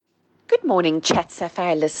Good morning, Chat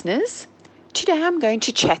Sapphire listeners. Today I'm going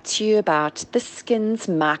to chat to you about the skin's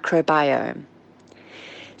microbiome.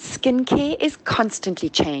 Skincare is constantly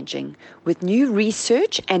changing, with new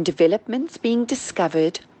research and developments being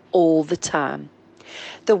discovered all the time.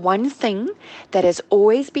 The one thing that has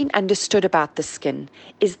always been understood about the skin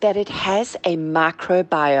is that it has a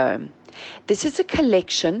microbiome. This is a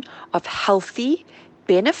collection of healthy,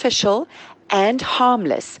 beneficial, and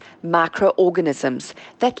harmless microorganisms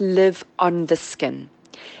that live on the skin.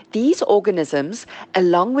 These organisms,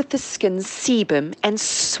 along with the skin's sebum and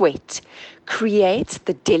sweat, create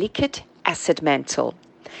the delicate acid mantle.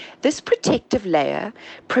 This protective layer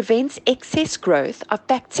prevents excess growth of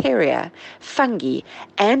bacteria, fungi,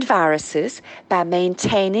 and viruses by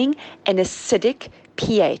maintaining an acidic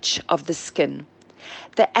pH of the skin.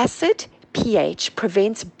 The acid pH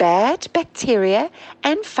prevents bad bacteria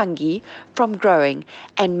and fungi from growing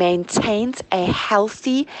and maintains a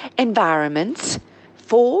healthy environment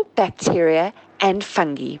for bacteria and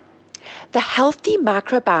fungi. The healthy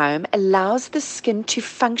microbiome allows the skin to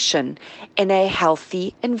function in a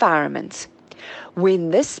healthy environment.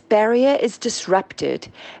 When this barrier is disrupted,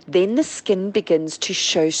 then the skin begins to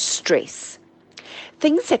show stress.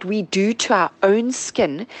 Things that we do to our own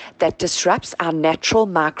skin that disrupts our natural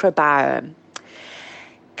microbiome.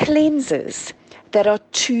 Cleansers that are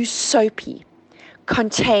too soapy,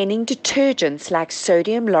 containing detergents like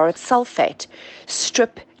sodium lauryl sulfate,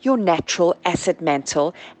 strip your natural acid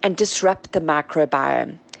mantle and disrupt the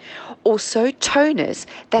microbiome. Also, toners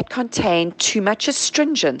that contain too much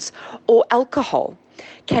astringents or alcohol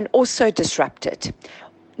can also disrupt it,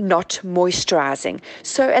 not moisturizing,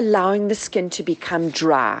 so allowing the skin to become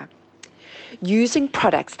dry. Using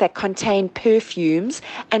products that contain perfumes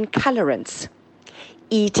and colorants.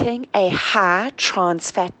 Eating a high trans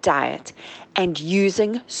fat diet and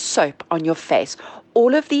using soap on your face.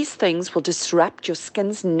 All of these things will disrupt your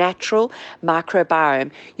skin's natural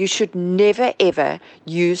microbiome. You should never ever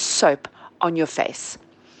use soap on your face.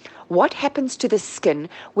 What happens to the skin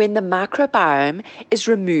when the microbiome is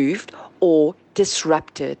removed or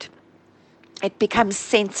disrupted? It becomes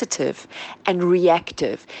sensitive and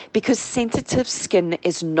reactive because sensitive skin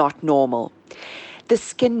is not normal. The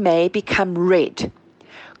skin may become red.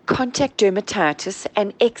 Contact dermatitis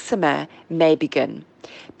and eczema may begin.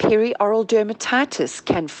 Perioral dermatitis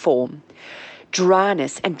can form.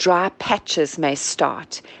 Dryness and dry patches may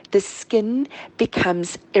start. The skin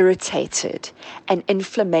becomes irritated and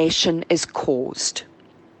inflammation is caused.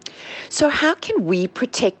 So how can we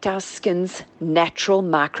protect our skin's natural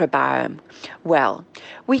microbiome? Well,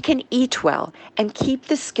 we can eat well and keep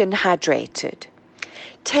the skin hydrated.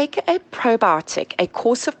 Take a probiotic, a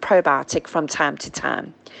course of probiotic from time to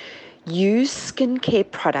time. Use skincare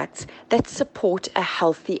products that support a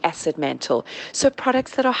healthy acid mantle, so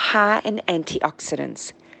products that are high in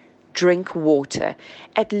antioxidants. Drink water,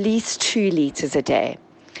 at least 2 liters a day.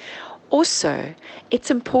 Also, it's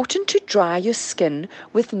important to dry your skin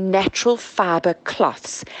with natural fiber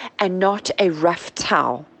cloths and not a rough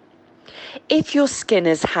towel. If your skin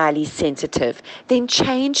is highly sensitive, then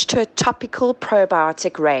change to a topical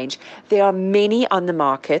probiotic range. There are many on the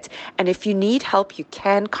market, and if you need help, you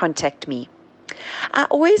can contact me. I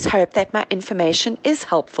always hope that my information is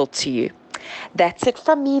helpful to you. That's it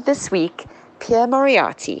from me this week, Pia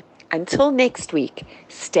Moriarty. Until next week,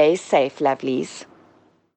 stay safe, lovelies.